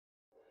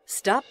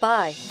Stop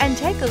by and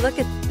take a look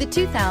at the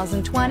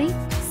 2020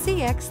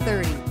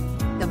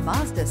 CX-30. The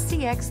Mazda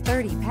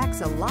CX-30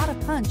 packs a lot of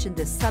punch in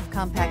this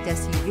subcompact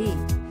SUV.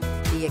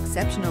 The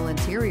exceptional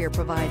interior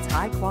provides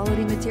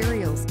high-quality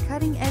materials,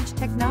 cutting-edge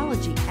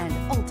technology,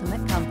 and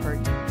ultimate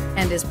comfort,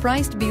 and is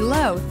priced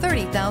below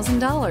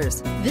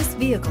 $30,000. This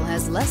vehicle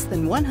has less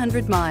than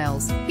 100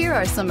 miles. Here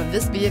are some of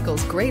this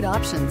vehicle's great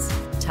options: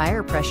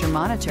 tire pressure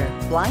monitor,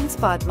 blind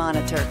spot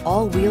monitor,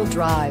 all-wheel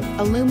drive,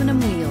 aluminum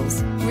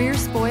wheels, rear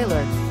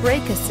spoiler,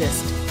 brake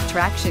assist,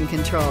 traction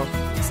control,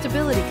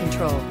 stability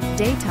control,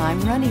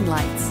 daytime running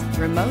lights,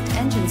 remote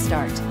engine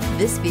start.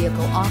 This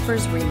vehicle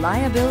offers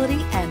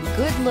reliability and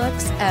good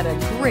looks at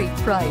a great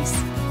price.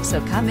 So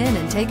come in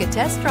and take a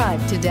test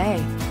drive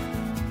today.